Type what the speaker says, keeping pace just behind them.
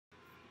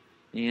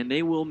and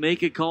they will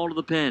make a call to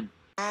the pen.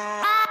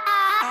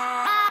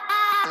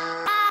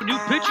 New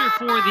pitcher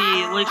for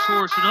the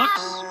Lakeshore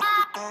Chinooks,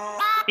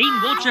 Aidan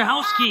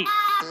Wojciehowski.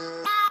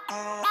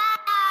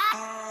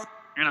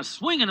 And a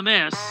swing and a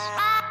miss.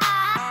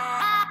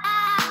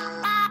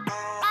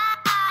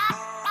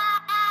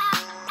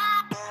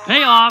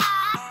 Payoff.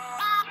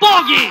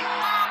 Ball game.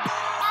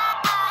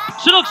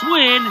 Chinooks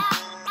win.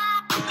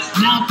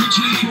 Now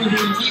pitching for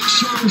the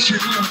Lakeshore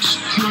Chinooks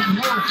from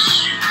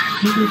Northwoods,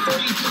 number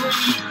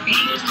 33,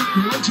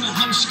 Aidan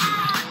Wojciehowski.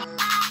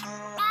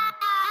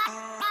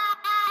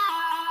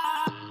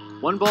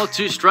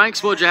 1-2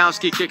 strikes.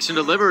 Wojciehowski kicks and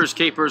delivers.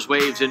 Capers,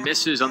 waves, and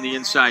misses on the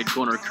inside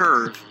corner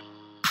curve.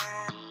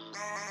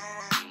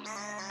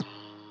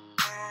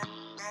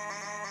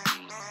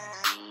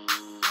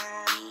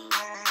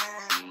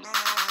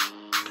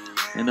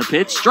 And the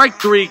pitch, strike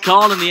 3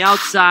 called in the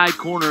outside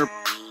corner.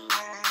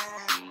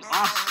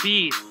 Off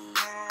speed.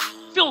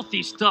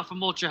 Filthy stuff from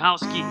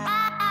Wojciehowski.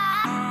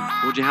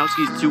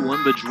 Wojciehowski's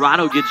 2-1, but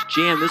Dorado gets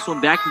jammed. This one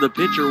back to the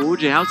pitcher.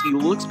 Wojciehowski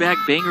looks back,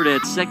 bangered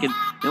at second,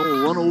 then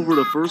will run over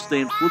to first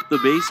and flip the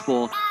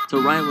baseball to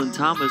Ryland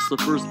Thomas, the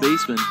first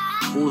baseman,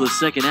 for the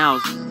second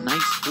out.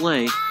 Nice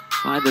play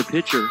by the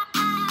pitcher.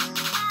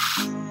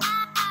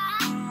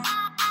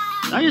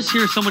 Did I just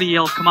hear somebody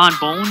yell, "Come on,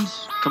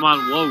 Bones"? Come on,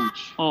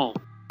 Woj. Oh.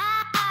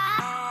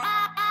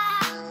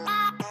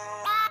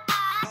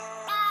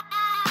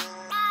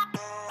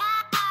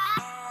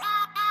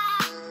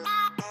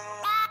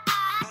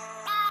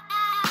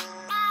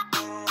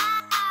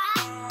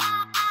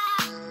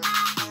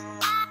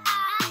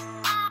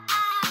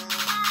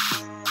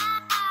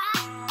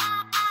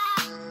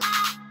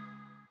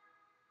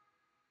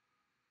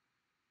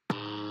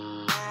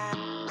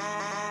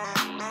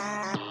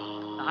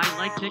 I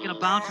like taking a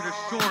bouncer to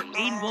short.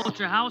 Aidan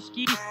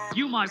Wojciehowski,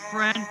 you, my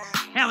friend,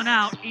 have an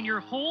out in your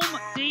home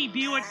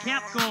debut at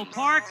Capco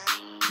Park.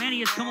 Man, he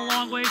has come a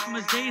long way from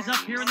his days up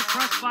here in the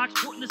press box,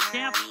 sporting the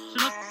staff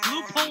Chinook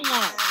blue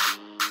polo.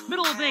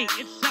 Middle of 8,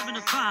 it's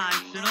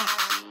 7-5,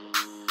 Chinooks.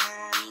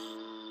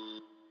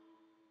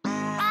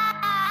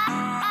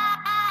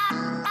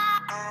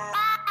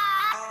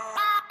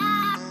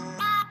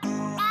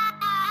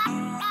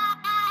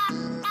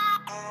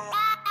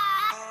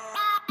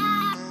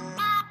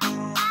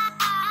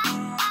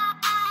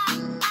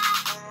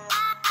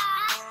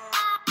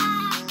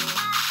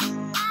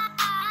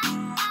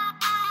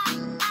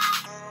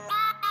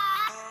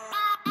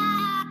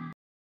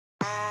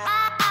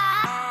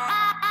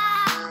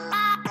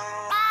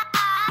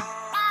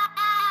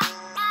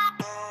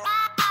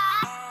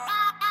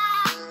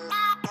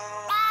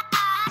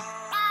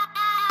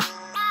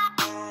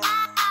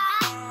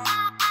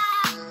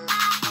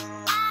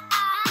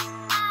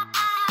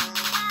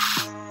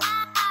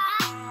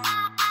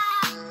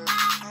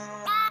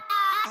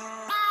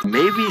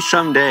 Maybe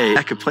someday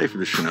I could play for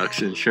the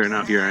Chinooks, and sure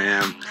enough, here I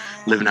am,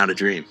 living out a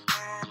dream.